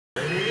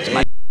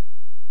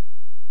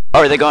Oh,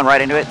 are they going right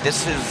into it?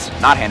 This is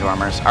not hand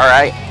warmers. All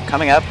right,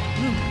 coming up,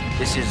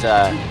 this is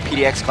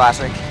PDX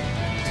Classic.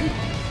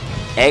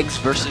 Eggz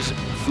versus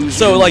FoosJr.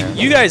 So, like,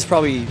 you guys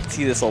probably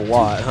see this a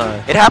lot,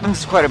 huh? It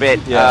happens quite a bit.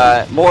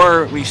 Yeah.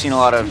 More, we've seen a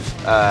lot of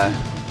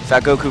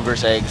Fat Goku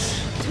versus Eggz,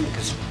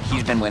 because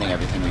he's been winning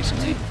everything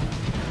recently.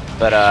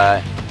 But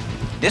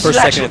this First,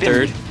 has actually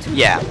second, and been,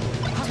 yeah.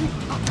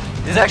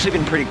 This has actually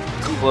been pretty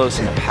close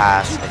in the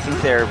past. I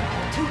think they're,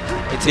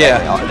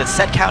 the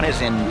set count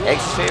is in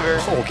Eggz's favor.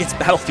 Oh, it gets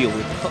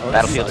Battlefielded. Oh,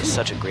 Battlefield is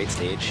such a great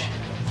stage.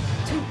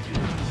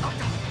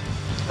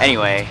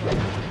 Anyway,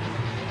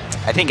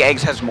 I think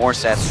Eggz has more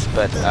sets,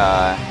 but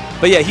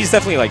yeah, he's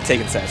definitely like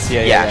taking sets.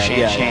 Yeah,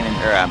 Shane and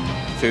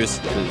Foos.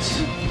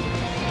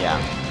 Yeah.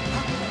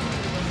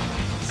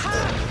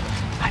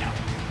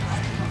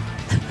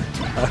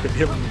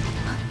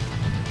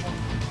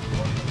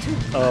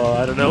 Oh,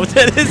 I don't know what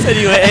that is.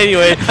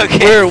 Anyway,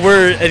 okay.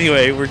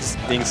 we're just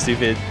being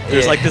stupid.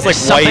 There's like this white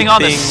something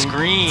on thing. the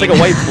screen. It's like a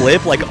white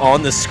blip like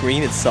on the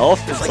screen itself.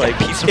 It's like a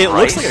piece of it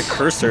rice. looks like a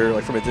cursor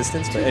like from a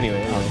distance, but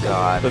anyway. Oh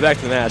god. But back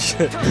to the match.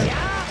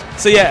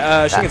 So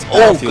yeah, she gets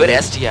good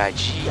STI.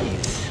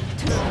 Jeez.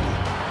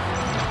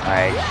 All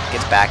right,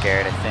 gets back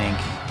aired, I think.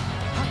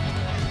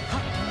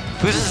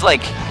 Foos is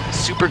like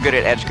super good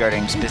at edge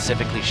guarding,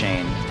 specifically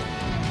Shane.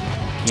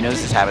 He knows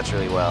his habits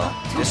really well.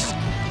 This is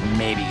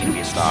maybe gonna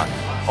be a stock.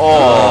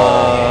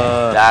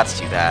 Oh, that's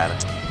too bad.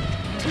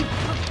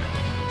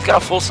 He's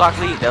got a full stock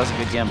lead. That was a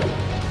good gimbal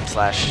 /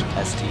 ST.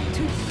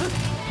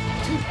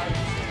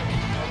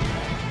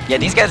 Yeah,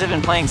 these guys have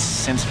been playing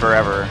since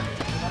forever.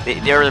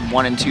 They were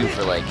 1 and 2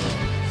 for like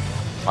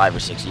 5 or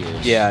 6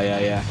 years.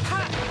 Yeah.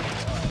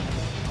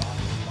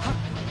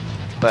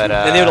 But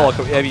and they would all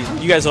come, I mean,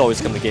 you guys would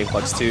always come to Game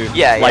Clubs too.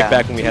 Yeah, like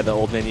back when we had the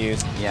old menu.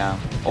 Yeah,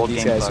 old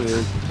these Game guys Clubs.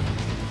 would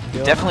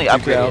Definitely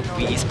upgraded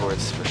Wii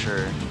Esports for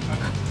sure.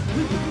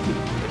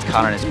 It's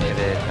caught on his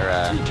pivot or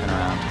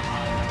turnaround.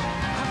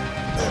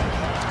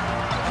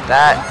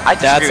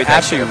 That's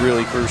actually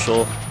really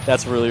crucial.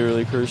 That's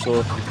really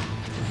crucial.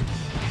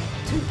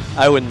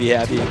 I wouldn't be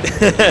happy.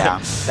 Yeah,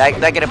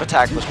 that get up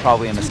attack was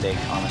probably a mistake,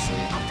 honestly.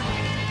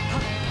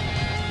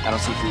 I don't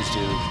see Foos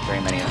do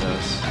very many of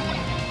those.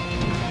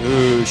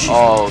 Ooh,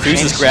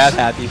 Foos is grab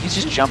happy. He's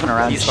just jumping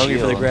around. He's hungry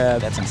for the grab.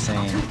 That's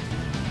insane.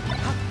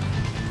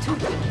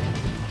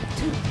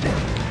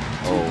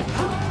 Oh,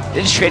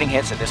 they're just trading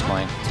hits at this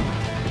point.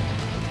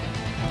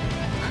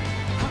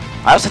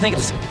 I also think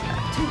it's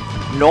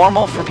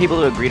normal for people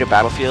to agree to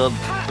Battlefield,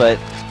 but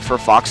for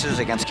Foxes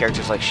against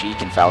characters like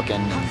Sheik and Falcon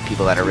and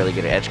people that are really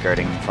good at edge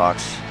guarding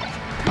Fox,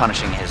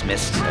 punishing his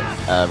missed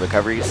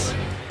recoveries,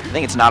 I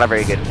think it's not a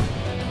very good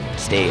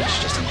stage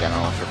just in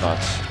general for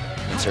Fox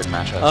in certain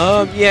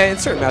matchups. Yeah, in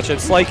certain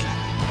matchups, like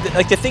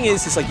the thing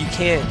is like you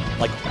can't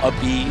like up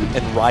B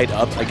and ride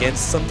up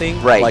against something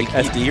like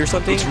FD or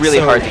something. It's really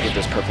hard to get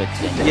those perfect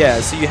angles.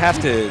 Yeah, so you have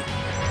to.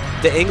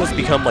 The angles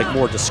become like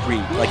more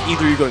discrete. Like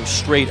either you're going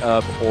straight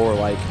up or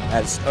like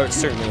at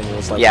certain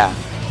angles. Like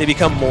they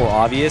become more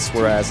obvious.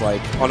 Whereas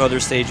like on other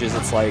stages,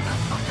 it's like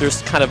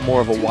there's kind of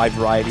more of a wide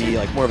variety,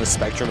 like more of a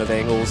spectrum of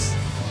angles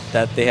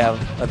that they have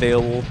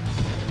available.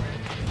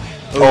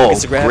 Oh,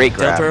 great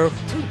grab. Down throw.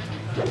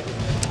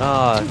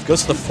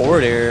 Goes to the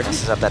forward air.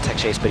 Messes up that tech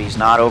chase, but he's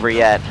not over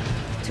yet.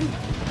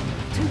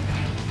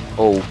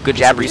 Oh, good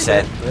jab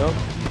reset. Yep.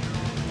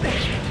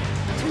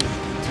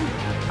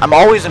 I'm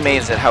always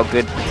amazed at how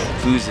good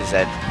Foos is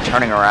at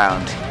turning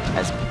around,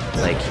 as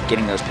like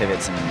getting those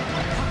pivots and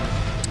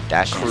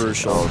dashing.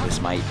 Crucial. Oh,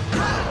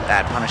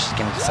 that punish is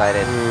getting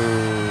decided.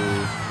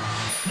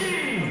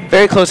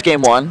 Very close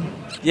game 1.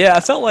 Yeah, I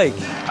felt like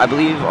I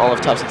believe all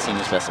of top 16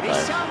 was best of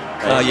 5.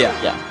 Right?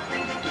 Yeah.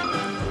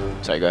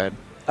 Sorry, go ahead.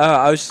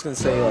 I was just gonna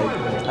say, like,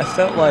 I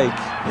felt like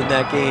in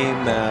that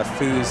game,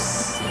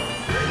 Foos,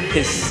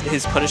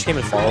 his punish game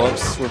and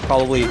follow-ups were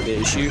probably the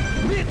issue.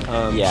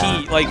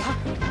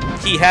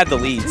 He had the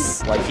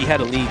leads. Like, he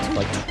had a lead,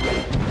 like,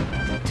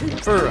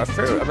 for a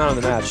fair amount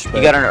of the match. But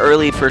you got an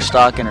early first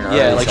stock and an early.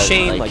 Yeah, like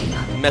Shane, like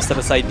messed up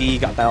his ID,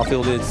 got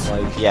battlefielded.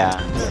 Like,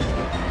 yeah.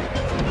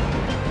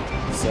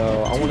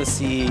 So I want to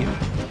see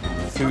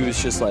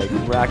Foos just like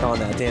rack on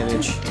that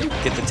damage,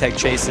 get the tech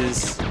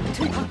chases.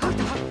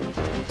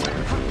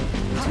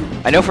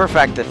 I know for a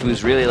fact that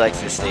Foos really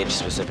likes this stage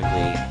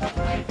specifically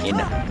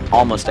in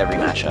almost every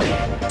matchup.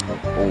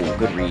 Oh,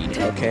 good read.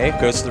 Okay,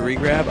 goes to the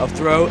regrab, up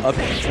throw, up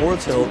forward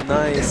tilt,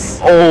 nice.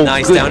 Oh,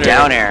 nice good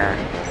down air.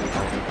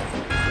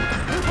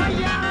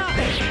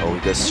 Oh, he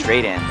goes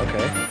straight in.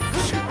 Okay.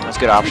 That's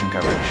good option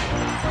coverage.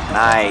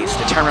 Nice,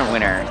 the tournament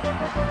winner.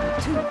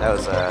 That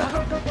was a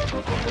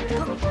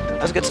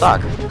good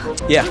stock.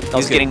 Yeah, he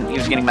was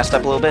getting messed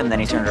up a little bit, and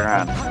then he turned it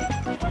around.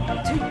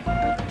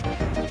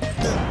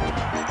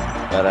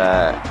 But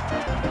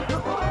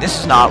this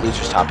is not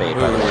losers top 8,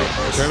 by the way.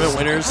 Tournament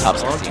winners top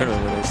on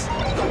tournament winners.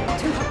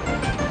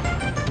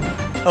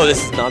 Oh,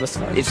 this is not best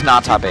of 5. It's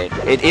not top 8.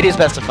 It is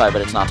best of 5,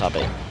 but it's not top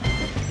 8.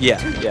 Yeah.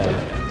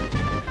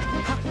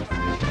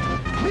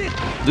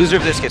 Loser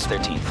of this gets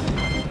 13th.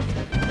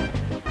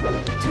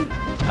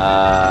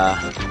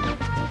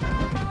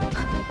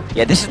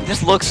 Yeah,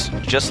 this looks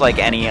just like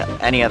any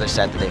other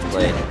set that they've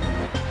played.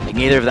 Like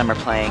neither of them are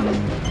playing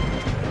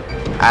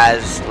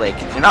as like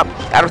they're not.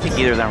 I don't think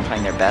either of them are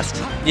playing their best.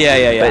 Yeah.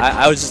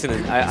 I was just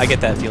gonna. I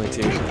get that feeling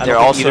too. They're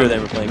also either of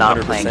them are playing not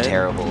 100%. playing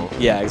terrible.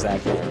 Yeah,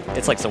 exactly.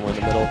 It's like somewhere in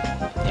the middle.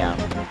 Yeah.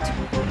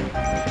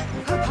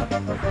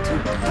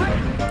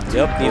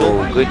 Yep. Needle.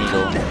 Oh, good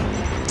needle.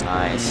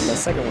 Nice. That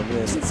second one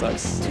missed. It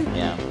sucks.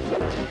 Yeah.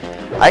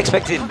 I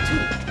expected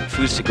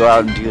Foos to go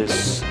out and do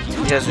this.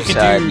 He does this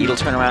needle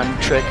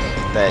turnaround trick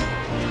that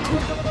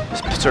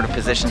sort of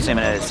positions him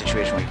in a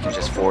situation where you can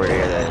just forward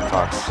air the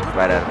Fox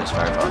right out of his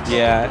Firefox.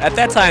 Yeah, at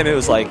that time it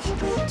was like,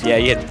 yeah,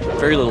 he had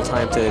very little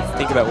time to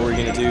think about what we were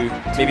going to do.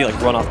 Maybe like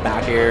run off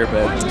back air,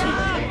 but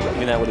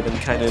even that would have been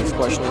kind of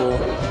questionable.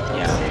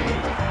 Yeah.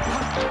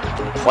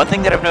 One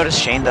thing that I've noticed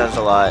Shane does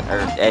a lot, or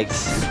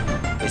Eggz,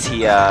 is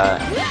he,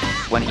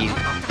 when he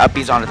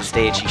upbeats onto the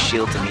stage, he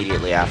shields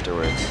immediately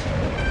afterwards.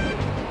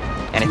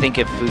 And I think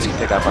if Foos can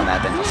pick up on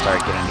that, then he'll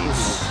start getting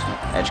these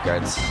edge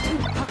guards.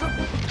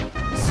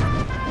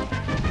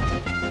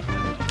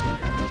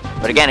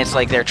 But again, it's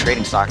like they're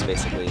trading stocks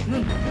basically,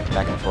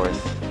 back and forth.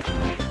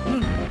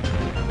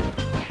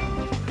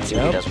 Let's see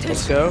what he does with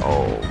this. Go.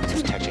 Oh,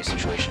 this tech chase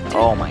situation.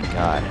 Oh my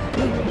god.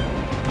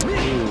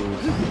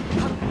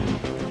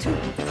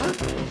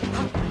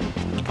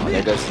 Oh,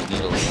 there goes his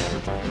needles.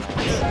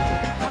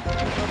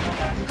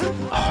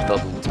 Oh, the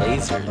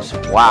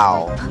lasers.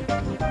 Wow.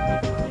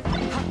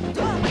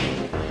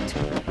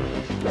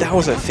 That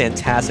was a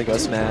fantastic up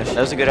smash. That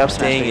was a good up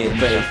smash. Dang it,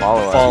 but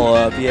follow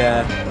up,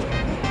 yeah.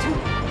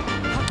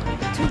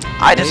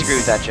 I disagree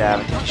with that jab.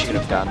 I think he should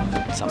have done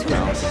something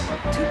else.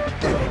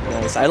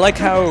 Nice. I like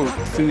how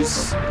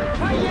Foos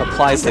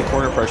applies the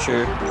corner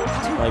pressure.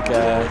 Like,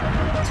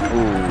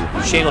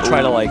 Shane will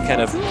try to like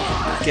kind of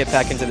get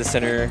back into the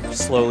center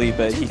slowly,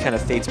 but he kind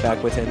of fades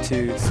back with him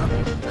too.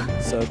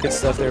 So good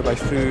stuff there by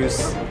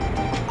Foos.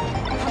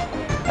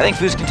 I think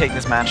Foos can take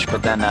this match,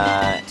 but then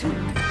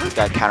he's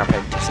got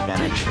counterpick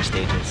disadvantage for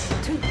stages.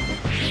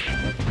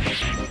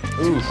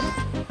 Ooh.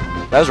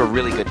 That was a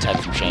really good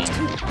tech from Shane.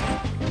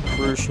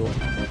 Crucial.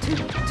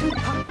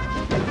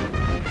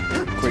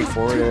 Great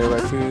forward air by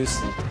Foos.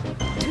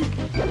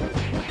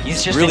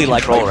 He's just really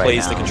like how he right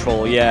plays now. the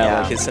control. Yeah,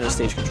 like his center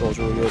stage control is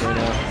really good right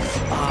now.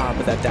 Ah,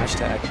 but that dash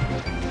tag.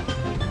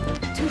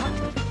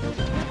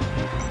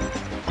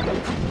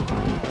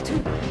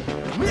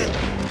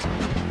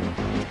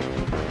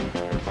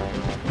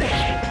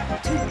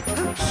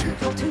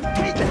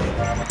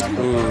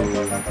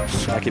 Ooh,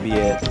 that could be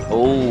it.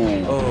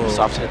 Oh,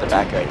 soft hit at the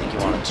back air. I think he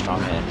wanted a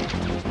strong hit.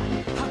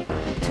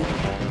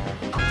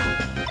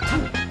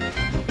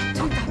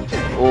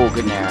 Oh,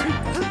 good nair.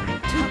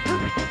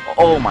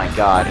 Oh my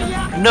god.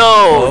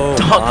 No!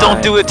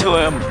 Don't do it to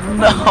him!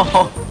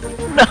 No!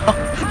 No!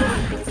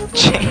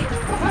 Shane.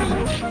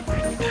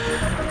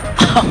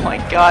 Oh my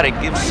god, it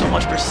gives so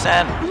much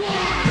percent.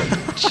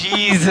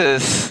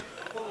 Jesus.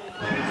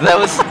 That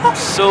was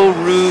so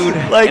rude.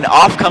 Like, and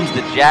off comes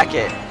the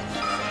jacket.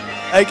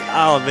 Like,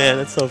 oh man,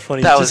 that's so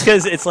funny. That Just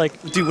because it's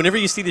like, dude, whenever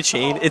you see the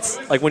chain, it's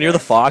like when you're the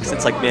Fox,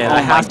 it's like, man,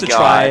 I have to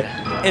try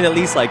and at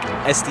least like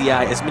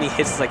SDI as many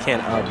hits as I can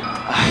up.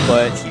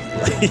 But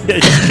he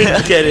just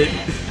couldn't get it.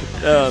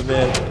 Oh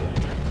man.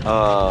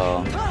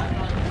 Oh.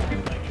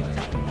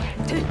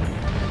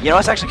 You know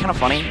what's actually kind of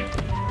funny?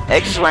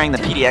 Eggz is wearing the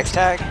PDX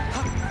tag.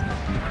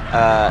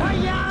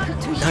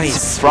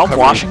 Nice. From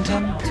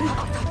Washington.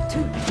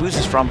 Foos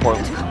is from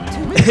Portland.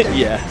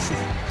 Yeah.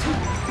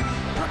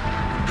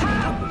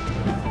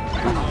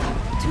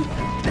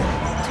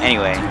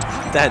 Anyway,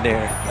 that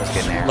nair. That was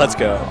good nair. Let's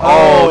go.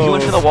 Oh, he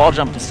went for the wall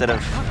jump instead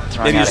of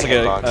throwing maybe out just like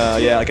a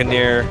yeah, like a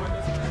nair,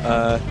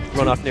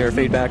 run off nair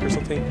fade back or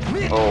something.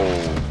 Oh.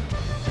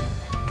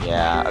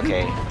 Yeah.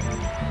 Okay.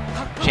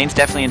 Shane's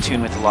definitely in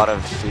tune with a lot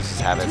of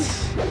Foos'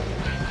 habits.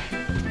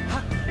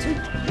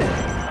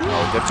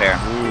 Oh, good fair.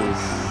 Ooh.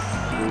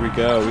 Here we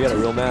go. We got a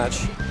real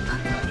match.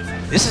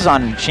 This is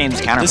on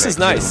Shane's counter. This is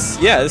nice.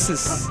 Yeah, this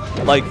is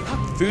like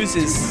Foos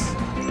is.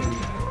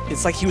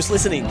 It's like he was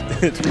listening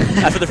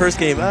after the first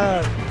game.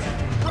 That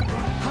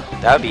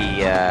would be.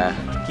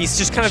 He's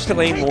just kind of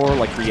playing more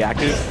like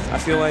reactive, I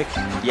feel like.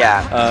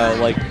 Yeah.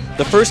 Like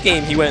the first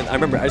game he went. I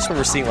just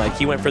remember seeing like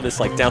he went for this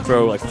like down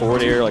throw, like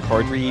forward air, like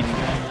hard read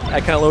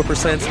at kind of low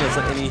percents,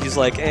 and, he's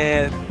like,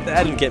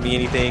 that didn't get me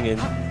anything. And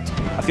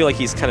I feel like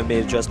he's kind of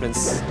made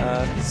adjustments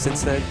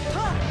since then.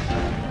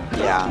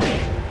 Yeah.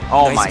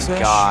 Oh nice my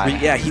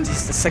god. Yeah, he's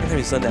the second time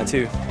he's done that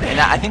too. And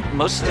I think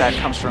most of that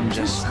comes from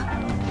just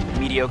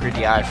mediocre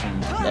DI from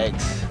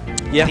Eggz.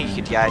 Yeah. I think he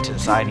could DI to the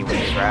side and he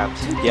wouldn't get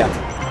grabbed. Yeah.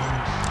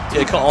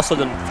 It could also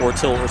done forward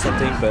tilt or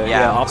something, but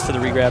yeah, opts to the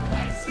regrab.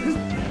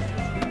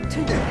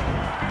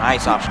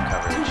 Nice option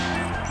coverage.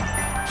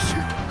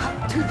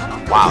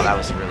 Wow, that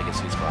was a really good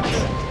sweet spot.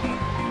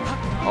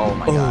 Oh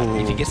my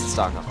god. If he gets the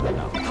stock off right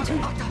now.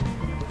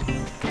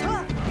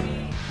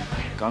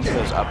 Going for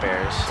those up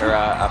airs, or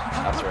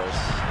up throws.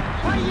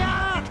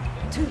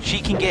 She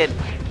can get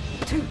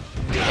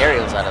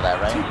aerials out of that,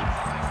 right?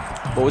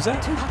 What was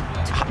that?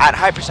 At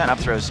high percent up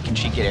throws, can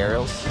she get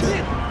aerials?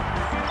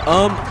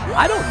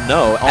 I don't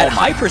know. At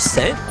high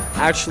percent,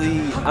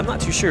 actually, I'm not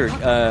too sure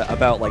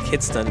about like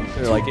hit stun,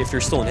 or like if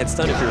you're still in hit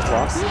stun, if you're with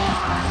Fox.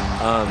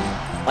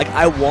 Like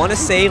I want to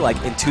say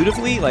like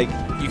intuitively, like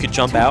you could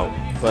jump out,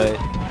 but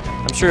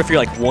I'm sure if you're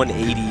like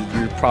 180,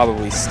 you're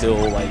probably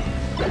still like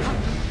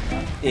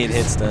in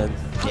hit stun.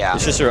 Yeah.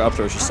 It's just your up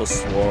throw is just so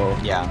slow.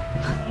 Yeah.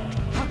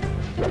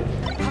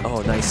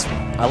 Oh, nice.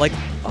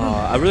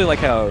 I really like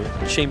how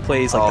Shane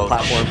plays like the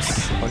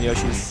platforms on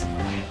Yoshi's.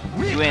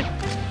 He went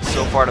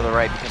so far to the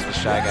right because of the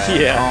Shy Guy.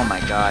 Yeah. Oh my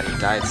god, he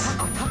dies.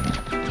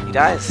 He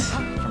dies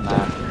from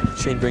that.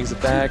 Shane brings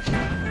it back.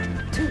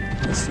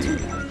 Let's see.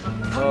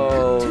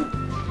 Oh.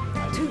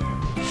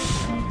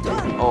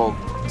 Oh.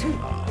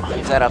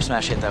 If that up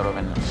smash hit, that would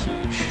have been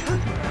huge.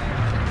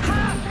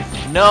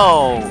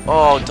 No!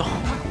 Oh,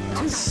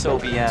 don't. So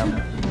BM.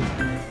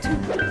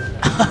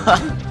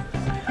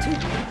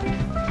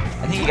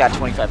 I think he got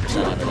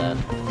 25% out of that.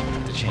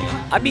 The chain.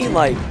 I mean,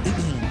 like,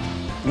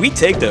 we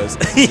take those.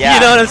 Yeah. You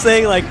know what I'm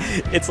saying? Like,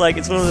 it's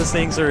one of those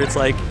things where it's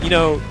like, you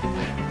know,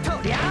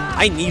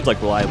 I need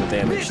like reliable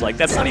damage. Like,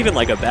 that's not even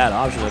like a bad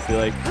option. I feel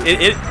like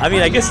I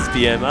mean, I guess it's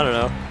BM. I don't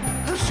know.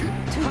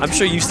 I'm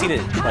sure you've seen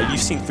it. Like,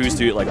 you've seen Foos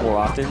do it like more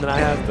often than I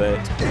have, but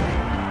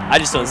I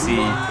just don't see.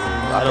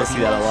 I don't see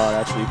that a lot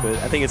actually. But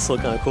I think it's still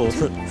kind of cool.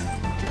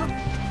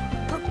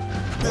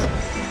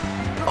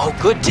 Oh,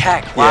 good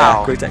tech. Wow.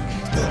 Yeah, great tech.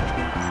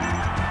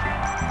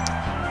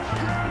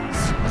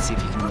 Let's see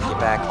if he can get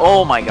back.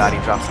 Oh my god, he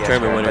drops the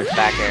Tournament winner.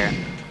 back air.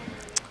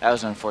 That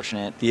was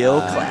unfortunate. The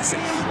old classic.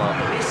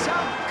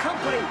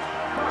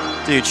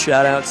 Dude,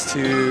 shout outs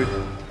to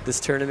this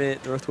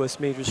tournament, Northwest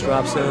Majors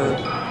DropZone.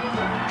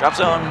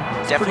 DropZone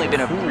definitely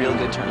been a real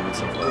good tournament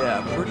so far.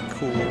 Yeah, pretty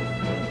cool.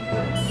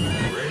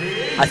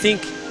 I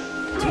think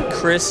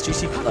Chris,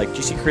 GC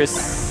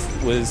Chris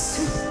was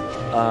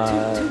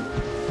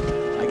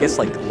I guess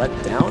like let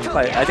down.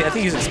 I think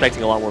he was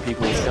expecting a lot more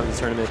people to come to the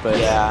tournament, but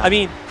yeah. I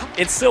mean,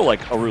 it's still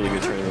like a really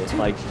good tournament.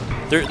 Like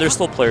there's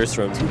still players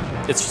from.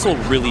 It's still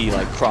really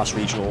like cross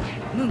regional.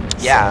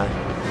 Yeah,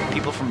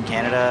 people from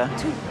Canada.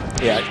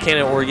 Yeah,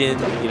 Canada, Oregon.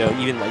 You know,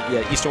 even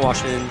like Eastern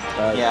Washington.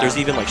 There's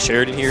even like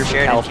Sheridan here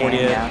from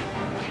California.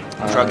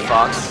 Drug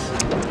Fox.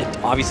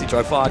 Obviously,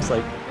 Drug Fox.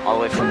 Like all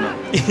the way from the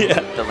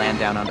the land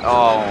down under.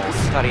 Oh, I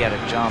thought he had a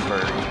jump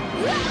or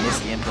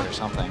missed the input or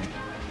something.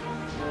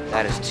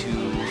 That is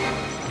too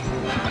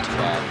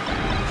bad.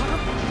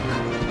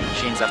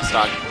 Shane's up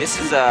stock. This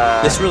is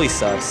This really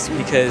sucks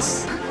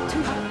because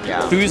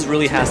Foos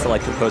really has to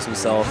like compose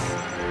himself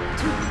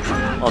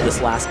on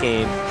this last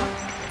game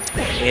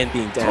and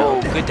being down.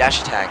 Oh, good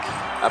dash attack.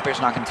 Up air's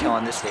not gonna kill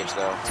on this stage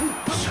though.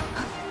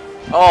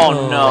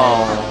 Oh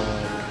no!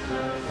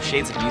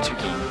 Shades of Mewtwo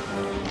King.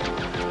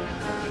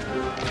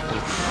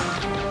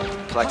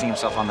 Collecting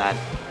himself on that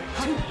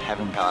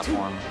heaven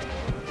platform.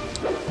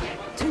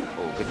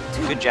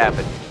 Oh, good jab,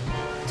 but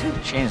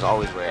Shane is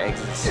always where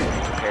Eggz is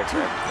prepared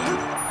for everything.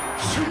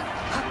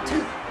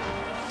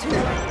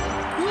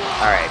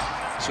 Alright,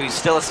 so he's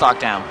still a stock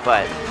down,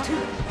 but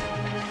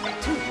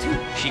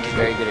Sheik is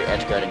very good at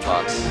edge guarding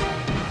Fox.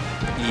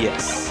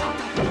 Yes.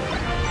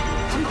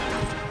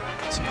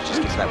 So he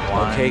just gets that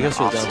one. Okay, goes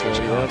down to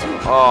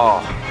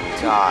Oh,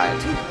 God.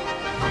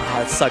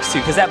 That sucks too,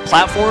 because that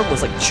platform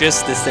was like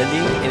just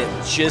descending, and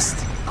it just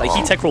like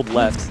he tech rolled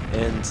left,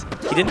 and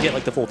he didn't get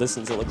like the full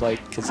distance. It looked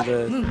like because of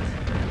the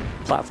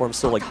platform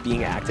still like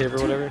being active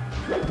or whatever.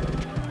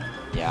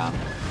 Yeah.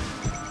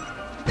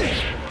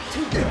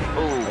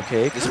 Oh,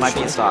 okay. This might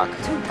be a stock.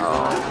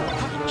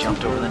 Oh, he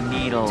jumped over the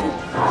needle.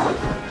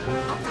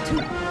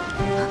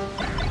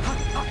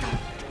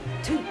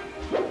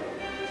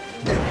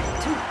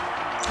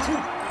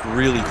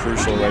 Really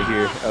crucial right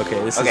here.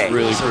 Okay, this is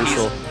really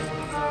crucial.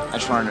 I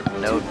just wanted to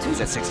note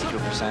he's at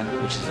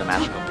 62%, which is a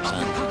magical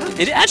percent.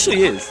 It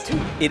actually is.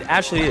 It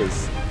actually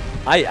is.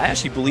 I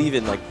actually believe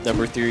in like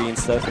number theory and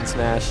stuff in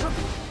Smash,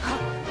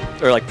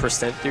 or like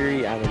percent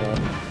theory. I don't know.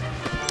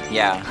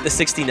 Yeah. The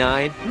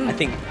 69. I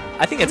think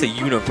that's a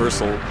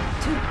universal.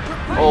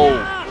 Oh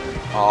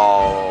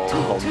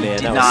man,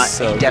 did that not. was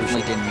so he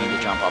definitely didn't mean to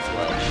jump off the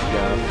ledge.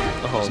 Yeah.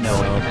 There's no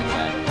way he meant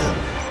that.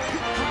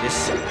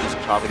 This is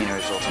probably going to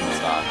result in a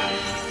stock.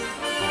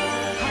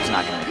 He's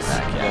not going to make it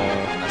back,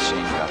 unless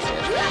Shane drops the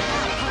edge.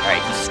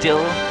 Alright, he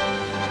still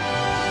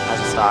has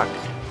a stock.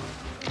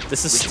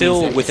 This is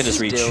still within his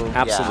reach.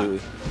 Absolutely.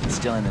 Yeah,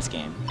 still in this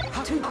game.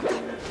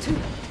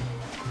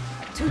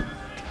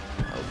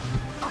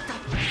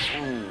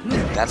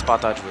 That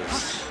spot dodge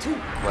was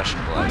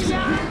questionable, I'd say.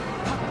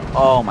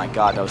 Oh my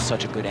god, that was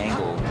such a good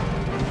angle.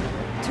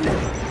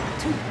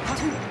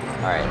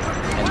 Alright,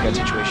 edge guard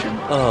situation.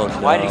 Oh no.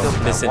 Why did he go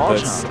for that wall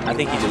misinputs? jump? I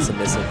think he did some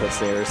misinputs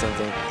there or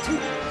something.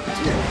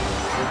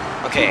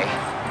 Okay.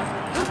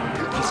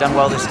 He's done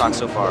well this stock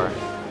so far.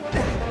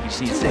 He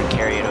just needs to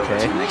carry it over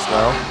to the next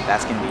level.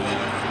 That's going to be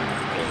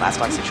a last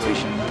stock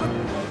situation.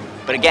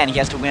 But again, he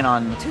has to win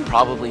on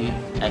probably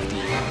FD.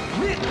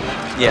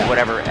 Yeah. Or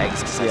whatever Eggz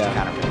decides to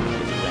counter if he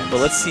wins. But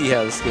let's see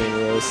how this game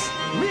goes.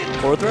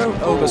 Forward throw?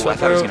 Oh, goes I forward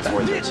thought he was throw.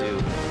 going to forward throw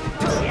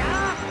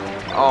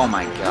too. Oh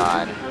my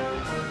god.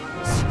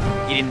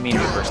 He didn't mean to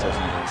burst those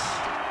knees.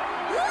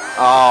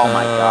 Oh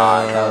my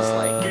god, that was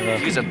like,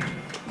 he was a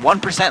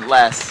 1%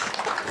 less.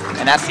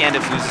 And that's the end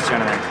of FoosJr's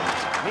tournament.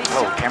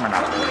 Oh, camera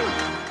not recording.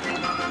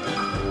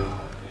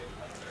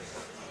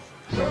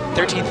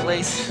 13th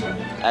place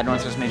at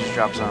Northwest Majors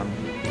DropZone,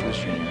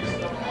 FoosJr.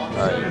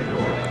 Alright.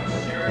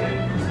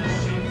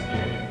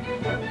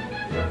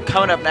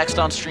 Coming up next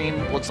on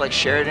stream, looks like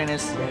Sheridan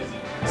is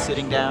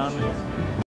sitting down.